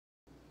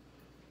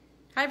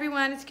Hi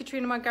everyone, it's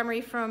Katrina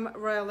Montgomery from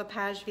Royal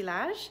Lepage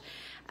Village.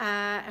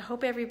 I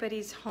hope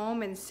everybody's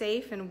home and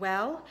safe and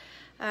well.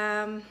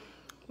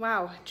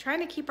 Wow, trying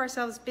to keep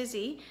ourselves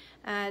busy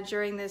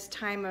during this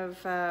time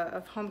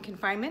of home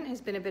confinement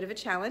has been a bit of a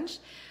challenge,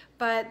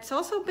 but it's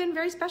also been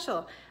very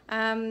special.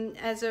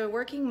 As a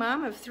working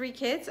mom of 3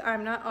 kids,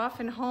 I'm not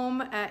often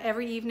home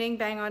every evening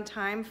bang on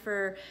time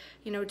for,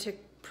 to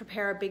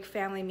prepare a big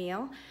family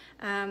meal.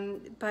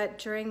 But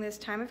during this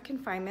time of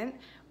confinement,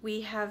 we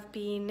have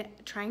been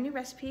trying new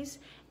recipes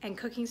and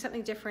cooking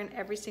something different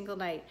every single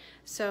night.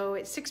 So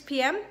it's 6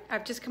 p.m.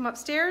 I've just come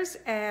upstairs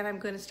and I'm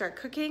going to start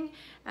cooking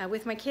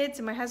with my kids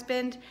and my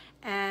husband.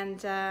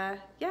 And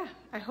yeah,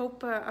 I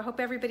hope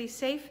everybody's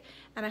safe,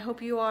 and I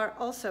hope you are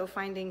also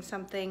finding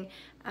something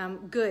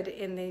good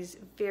in these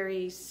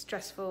very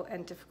stressful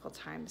and difficult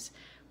times.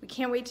 We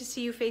can't wait to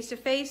see you face to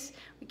face.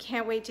 We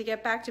can't wait to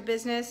get back to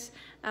business.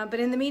 But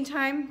in the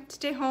meantime,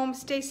 stay home,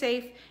 stay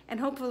safe, and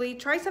hopefully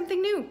try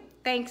something new.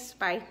 Thanks,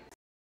 bye.